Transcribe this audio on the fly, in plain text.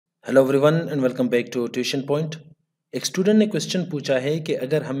Hello everyone and welcome back to tuition point. एक student ने question पूछा है कि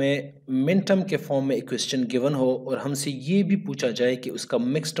अगर हमें मिनटर्म के फॉर्म में एक क्वेश्चन गिवन हो और हमसे ये भी पूछा जाए कि उसका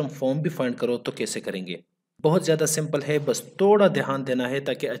मिक्सटर्म फॉर्म भी फाइंड करो तो कैसे करेंगे। बहुत ज़्यादा सिंपल है, बस थोड़ा ध्यान देना है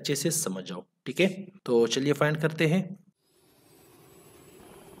ताकि अच्छे से समझ जाओ। ठीक है, तो चलिए फाइंड करते हैं।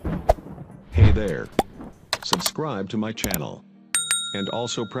 Hey there. Subscribe to my channel. And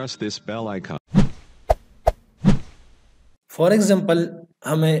also press this bell icon. For example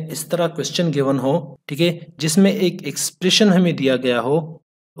हमें इस तरह क्वेश्चन गिवन हो, ठीक है, जिसमें एक एक्सप्रेशन हमें दिया गया हो,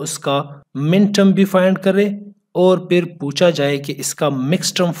 उसका मिनटर्म भी फाइंड करें और फिर पूछा जाए कि इसका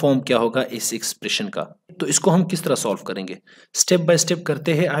मिक्सटर्म फॉर्म क्या होगा इस एक्सप्रेशन का। तो इसको हम किस तरह सॉल्व करेंगे, स्टेप बाय स्टेप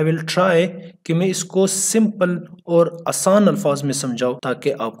करते हैं। आई विल ट्राई कि मैं इसको सिंपल और आसान अल्फाज में समझाऊं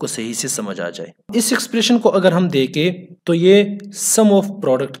ताकि आपको सही से समझ आ जाए। इस एक्सप्रेशन को अगर हम देखें तो ये सम ऑफ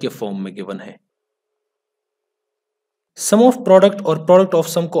प्रोडक्ट के फॉर्म में गिवन है। सम ऑफ प्रोडक्ट और प्रोडक्ट ऑफ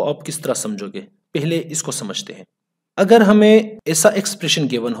सम को आप किस तरह समझोगे, पहले इसको समझते हैं। अगर हमें ऐसा एक्सप्रेशन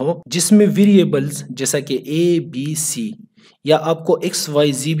गिवन हो जिसमें वेरिएबल्स जैसा कि ए बी सी या आपको एक्स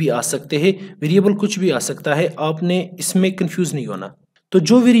वाई जी भी आ सकते हैं, वेरिएबल कुछ भी आ सकता है, आपने इसमें कंफ्यूज नहीं होना। तो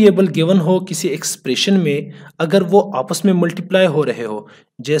जो वेरिएबल गिवन हो किसी एक्सप्रेशन में, अगर वो आपस में मल्टीप्लाई हो रहे हो,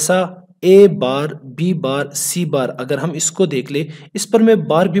 जैसा ए बार बी बार सी बार, अगर हम इसको देख ले, इस पर मैं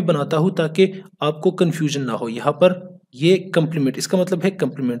बार भी बनाता हूं ताकि आपको कंफ्यूजन ना हो। यहाँ पर ये कंप्लीमेंट, इसका मतलब है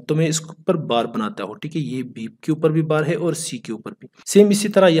कंप्लीमेंट, तो मैं इसके ऊपर बार बनाता हूँ। ठीक है, ये बी के ऊपर भी बार है और सी के ऊपर भी सेम इसी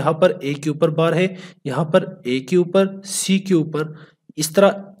तरह। यहाँ पर ए के ऊपर बार है, यहाँ पर ए के ऊपर, सी के ऊपर, इस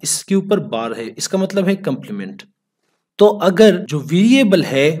तरह इसके ऊपर बार है, इसका मतलब है कंप्लीमेंट। तो अगर जो वेरिएबल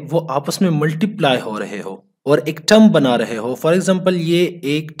है वो आपस में मल्टीप्लाई हो रहे हो और एक टर्म बना रहे हो, फॉर एग्जांपल ये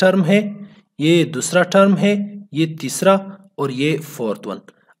एक टर्म है, ये दूसरा टर्म है, ये तीसरा और ये फोर्थ वन।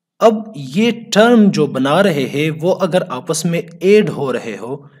 अब ये टर्म जो बना रहे हैं वो अगर आपस में ऐड हो रहे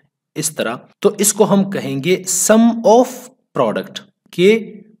हो इस तरह, तो इसको हम कहेंगे सम ऑफ प्रोडक्ट, के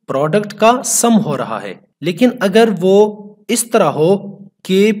प्रोडक्ट का सम हो रहा है। लेकिन अगर वो इस तरह हो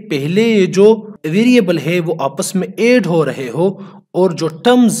कि पहले ये जो वेरिएबल है वो आपस में ऐड हो रहे हो और जो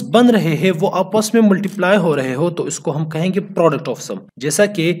टर्म्स बन रहे हैं वो आपस में मल्टीप्लाई हो रहे हो, तो इसको हम कहेंगे प्रोडक्ट ऑफ सम। जैसा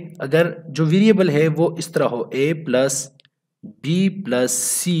कि अगर जो वेरिएबल है वो इस तरह हो, a plus B plus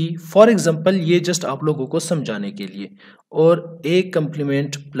C, for example, ये जस्ट आप लोगों को समझाने के लिए, और ए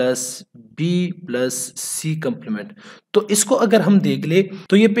कंप्लीमेंट प्लस बी प्लस सी कंप्लीमेंट। तो इसको अगर हम देख ले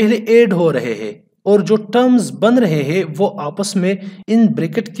तो ये पहले ऐड हो रहे हैं और जो टर्म्स बन रहे हैं वो आपस में इन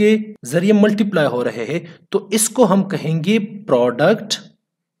ब्रैकेट के जरिए मल्टीप्लाई हो रहे हैं, तो इसको हम कहेंगे प्रोडक्ट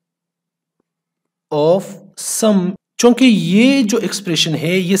ऑफ सम। क्योंकि ये जो एक्सप्रेशन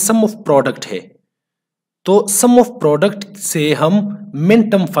है ये सम ऑफ प्रोडक्ट है, तो सम ऑफ प्रोडक्ट से हम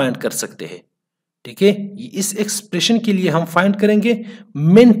मिनटर्म फाइंड कर सकते हैं। ठीक है, इस एक्सप्रेशन के लिए हम फाइंड करेंगे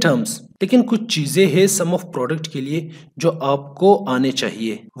मिनटर्म्स। लेकिन कुछ चीजें हैं सम ऑफ प्रोडक्ट के लिए जो आपको आने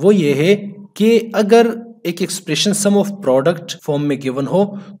चाहिए, वो ये है कि अगर एक expression some of product form में गिवन हो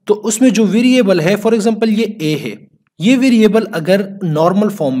तो उसमें जो वेरिएबल है, फॉर एग्जांपल ये ए है, ये वेरिएबल अगर नॉर्मल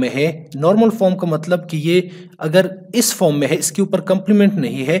फॉर्म में है, नॉर्मल फॉर्म का मतलब कि ये अगर इस फॉर्म में है, इसके ऊपर कंप्लीमेंट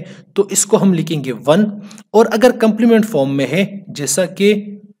नहीं है, तो इसको हम लिखेंगे 1। और अगर कंप्लीमेंट फॉर्म में है जैसा कि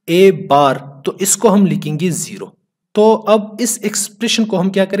ए बार, तो इसको हम लिखेंगे 0। तो अब इस एक्सप्रेशन को हम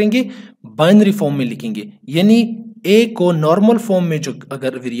क्या करेंगे, बाइनरी फॉर्म में लिखेंगे, यानी ए को नॉर्मल फॉर्म में जो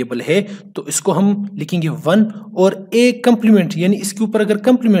अगर वेरिएबल है तो इसको हम लिखेंगे 1, और ए कंप्लीमेंट यानी इसके ऊपर अगर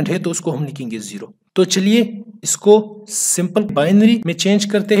कंप्लीमेंट है तो उसको हम लिखेंगे 0। तो चलिए इसको सिंपल बाइनरी में चेंज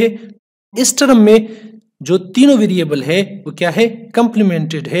करते हैं। इस टर्म में जो तीनों वेरिएबल है वो क्या है,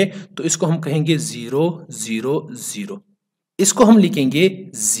 कंप्लीमेंटेड है, तो इसको हम कहेंगे 0 0 0। इसको हम लिखेंगे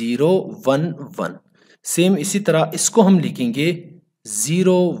 0 1 1। सेम इसी तरह इसको हम लिखेंगे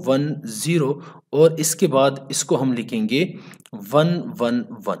 0 1 0 और इसके बाद इसको हम लिखेंगे 1 1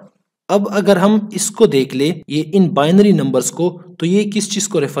 1। अब अगर हम इसको देख ले, ये इन बाइनरी नंबर्स को, तो ये किस चीज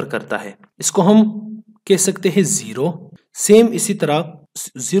को रेफर करता है, इसको हम कह सकते हैं 0। सेम इसी तरह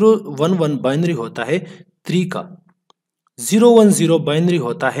 0 1 1 बाइनरी होता है 3 का, 0 1 0 बाइनरी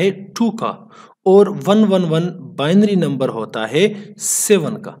होता है 2 का, और 1 1 1 बाइनरी नंबर होता है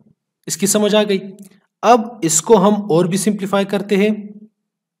 7 का। इसकी समझ आ गई। अब इसको हम और भी सिंप्लीफाई करते हैं,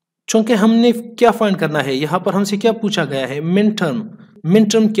 क्योंकि हमने क्या फाइंड करना है, यहां पर हमसे क्या पूछा गया है, मिनटर्म।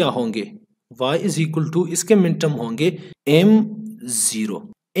 मिनटर्म क्या होंगे, y इज इक्वल टू, इसके मिनटर्म होंगे m0।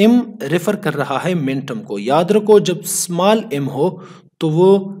 m रेफर कर रहा है मिनटर्म को, याद रखो जब स्मॉल m हो तो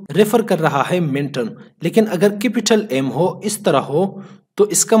वो रेफर कर रहा है मिनटर्म, लेकिन अगर कैपिटल M हो, इस तरह हो, तो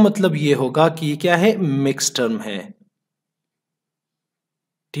इसका मतलब ये होगा कि ये क्या है, मिक्सटर्म है।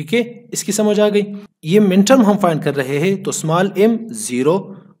 ठीक है, इसकी समझ आ गई। ये मिनटर्म हम फाइंड कर रहे हैं, तो small m 0,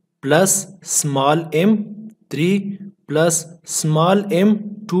 plus small m3 plus small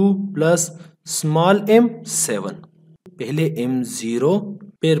m2 plus small m7। पहले m0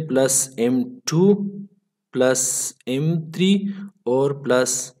 फिर प्लस m2 प्लस m3 और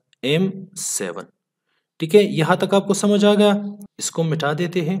प्लस m7। ठीक है, यहां तक आपको समझ आ गया। इसको मिटा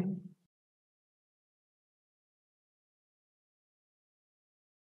देते हैं।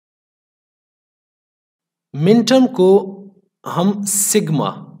 मिनटर्म को हम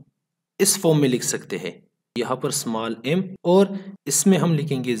सिग्मा इस फॉर्म में लिख सकते हैं, यहां पर स्मॉल m और इसमें हम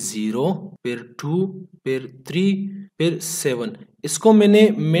लिखेंगे 0 फिर 2 फिर 3 फिर 7। इसको मैंने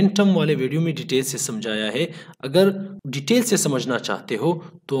मिनटर्म वाले वीडियो में डिटेल से समझाया है। अगर डिटेल से समझना चाहते हो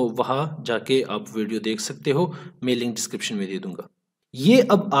तो वहां जाके आप वीडियो देख सकते हो, मैं लिंक डिस्क्रिप्शन में दे दूंगा। ये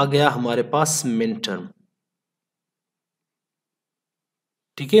अब आ गया हमारे पास मिनटर्म।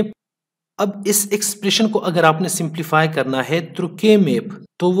 ठीक है, अब इस एक्सप्रेशन को अगर आपने सिंप्लीफाई करना है थ्रू के मैप,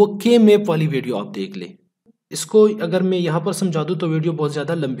 तो वो के मैप वाली वीडियो आप देख ले। इसको अगर मैं यहां पर समझा दूं तो वीडियो बहुत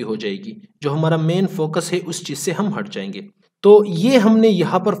ज्यादा लंबी हो जाएगी। जो हमारा मेन फोकस है उस चीज से हम हट जाएंगे। तो ये हमने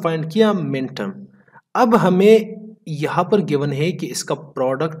यहां पर फाइंड किया मिनटर्म। अब हमें यहां पर गिवन है कि इसका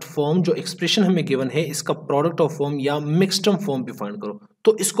प्रोडक्ट फॉर्म, जो एक्सप्रेशन हमें गिवन है, इसका प्रोडक्ट ऑफ फॉर्म या मिक्सटर्म फॉर्म भी फाइंड करो।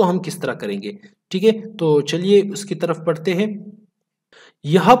 तो इसको हम किस तरह करेंगे? ठीक है, तो चलिए उसकी तरफ पढ़ते हैं।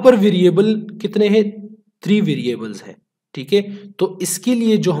 यहां पर वेरिएबल कितने हैं? 3 वेरिएबल्स है। ठीक है, तो इसके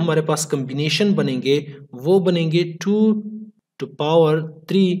लिए जो हमारे पास कॉम्बिनेशन बनेंगे वो बनेंगे 2 to power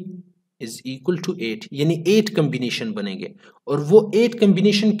 3 is equal to 8, यानी 8 कॉम्बिनेशन बनेंगे। और वो 8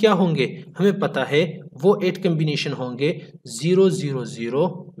 कॉम्बिनेशन क्या होंगे हमें पता है। वो 8 कॉम्बिनेशन होंगे 0 0 0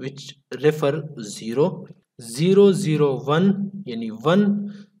 विच रेफर 0, 0 0 1 यानी 1,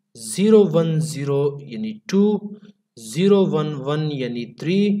 0 1 0 यानी 2, 0 1 1 यानी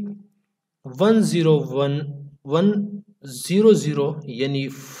 3, 1 0 1 1 0 0 यानी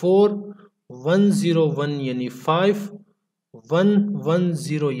 4, 1 0 1 यानी 5, 1 1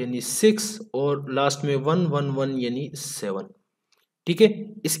 0 यानी 6 और लास्ट में 1 1 1 यानी 7। ठीक है,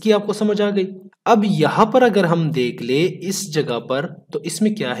 इसकी आपको समझ आ गई। अब यहां पर अगर हम देख ले इस जगह पर, तो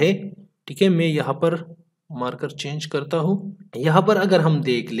इसमें क्या है? ठीक है, मैं यहां पर मार्कर चेंज करता हूं। यहां पर अगर हम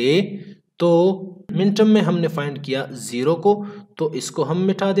देख ले तो मिनटर्म में हमने फाइंड किया 0 को, तो इसको हम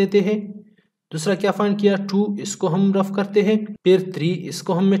मिटा देते हैं। दूसरा क्या फाइंड किया? 2, इसको हम रफ करते हैं। फिर 3,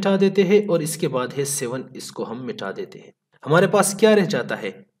 इसको हम मिटा देते हैं। और इसके बाद है 7, इसको हम मिटा देते हैं। हमारे पास क्या रह जाता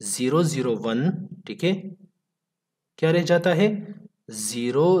है? 0 0 1। ठीक है, क्या रह जाता है?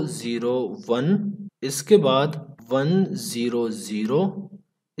 0 0 1, इसके बाद 1 0 0,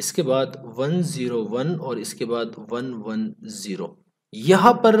 इसके बाद 1 0 1 और इसके बाद 1 1 0।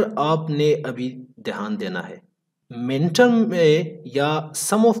 यहां पर आपने अभी ध्यान देना है। मिनटर्म में या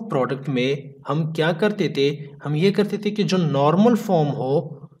सम ऑफ प्रोडक्ट में हम क्या करते थे? हम ये करते थे कि जो नॉर्मल फॉर्म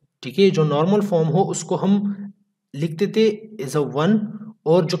हो, ठीक है, जो नॉर्मल फॉर्म हो उसको हम लिखते थे एज अ 1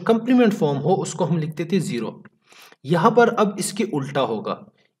 और जो कंप्लीमेंट फॉर्म हो उसको हम लिखते थे 0। यहां पर अब इसके उल्टा होगा,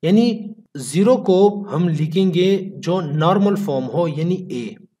 यानी 0 को हम लिखेंगे जो नॉर्मल फॉर्म हो यानी a,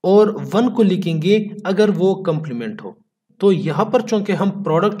 और 1 को लिखेंगे अगर वो कंप्लीमेंट हो। तो यहां पर चूंकि हम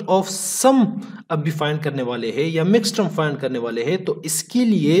प्रोडक्ट ऑफ सम अब भी फाइंड करने वाले हैं या मिक्सटर्म फाइंड करने वाले हैं, तो इसके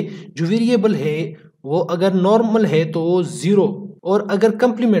लिए जो वेरिएबल है वो अगर नॉर्मल है तो वो 0 और अगर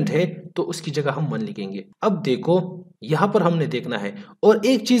कंप्लीमेंट है तो उसकी जगह हम 1 लिखेंगे। अब देखो यहां पर हमने देखना है। और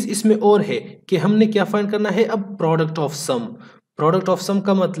एक चीज इसमें और है कि हमने क्या फाइंड करना है अब? Product of some. Product of some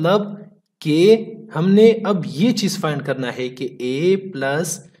का मतलब कि हमने अब ये चीज फाइंड करना है कि a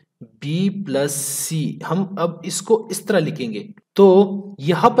plus b plus c, हम अब इसको इस तरह लिखेंगे। तो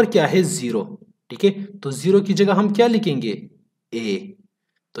यहां पर क्या है? 0। ठीक है, तो 0 की जगह हम क्या लिखेंगे? a,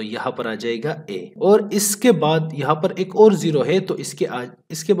 तो यहां पर आ जाएगा a। और इसके बाद यहां पर एक और 0 है, तो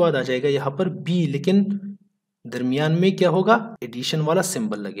इसके बाद आ जाएगा यहां पर b, लेकिन दरमियान में क्या होगा? एडिशन वाला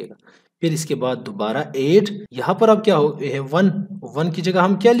सिंबल लगेगा। फिर इसके बाद दोबारा 8। यहां पर अब क्या है? 1 की जगह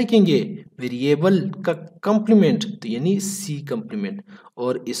हम क्या लिखेंगे? वेरिएबल का कंप्लीमेंट, तो यानी c कंप्लीमेंट,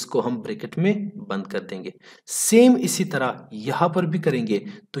 और इसको हम ब्रैकेट में बंद कर देंगे। सेम इसी तरह यहां पर भी करेंगे।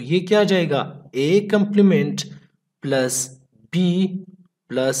 तो ये क्या आ जाएगा? a complement plus b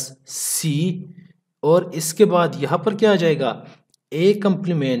plus c, और इसके बाद यहां पर क्या आ जाएगा? a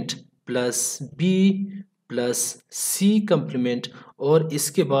complement plus b plus c complement, और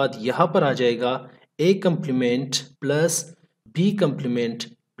इसके बाद यहां पर आ जाएगा a complement plus b complement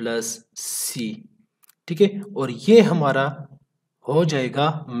plus c। ठीक है, और ये हमारा हो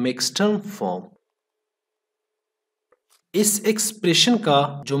जाएगा मिक्सटर्म फॉर्म। इस एक्सप्रेशन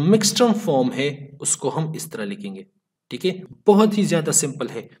का जो मिक्सटर्म फॉर्म है उसको हम इस तरह लिखेंगे। ठीक है, बहुत ही ज्यादा सिंपल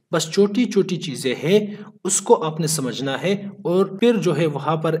है, बस छोटी छोटी चीजें हैं उसको आपने समझना है और फिर जो है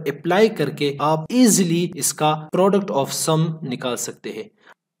वहां पर अप्लाई करके आप इजीली इसका प्रोडक्ट ऑफ सम निकाल सकते हैं।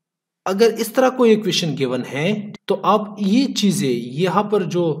 अगर इस तरह कोई इक्वेशन गिवन है तो आप ये चीजें यहाँ पर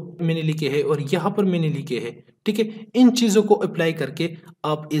जो मैंने लिखे हैं और यहाँ पर मैंने लिखे हैं, ठीक है, इन चीजों को अप्लाई करके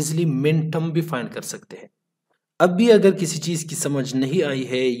आप इजीली मिनटर्म भी फाइंड कर सकते हैं। अब भी अगर किसी चीज की समझ नहीं आई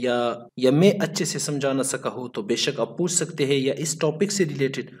है या मैं अच्छे से समझा ना सका हो तो बेशक आप पूछ सकते हैं, या इस टॉपिक से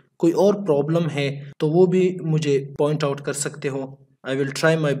रिलेटेड कोई और प्रॉब्लम है तो वो भी मुझे पॉइंट आउट कर सकते हो। I will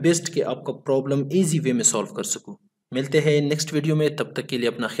try my best कि आपका प्रॉब्लम इजी वे में सॉल्व कर सकूं। मिलते हैं नेक्स्ट वीडियो में, तब तक के लिए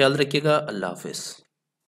अपना ख्याल रखिएगा। अल्लाह हाफिज।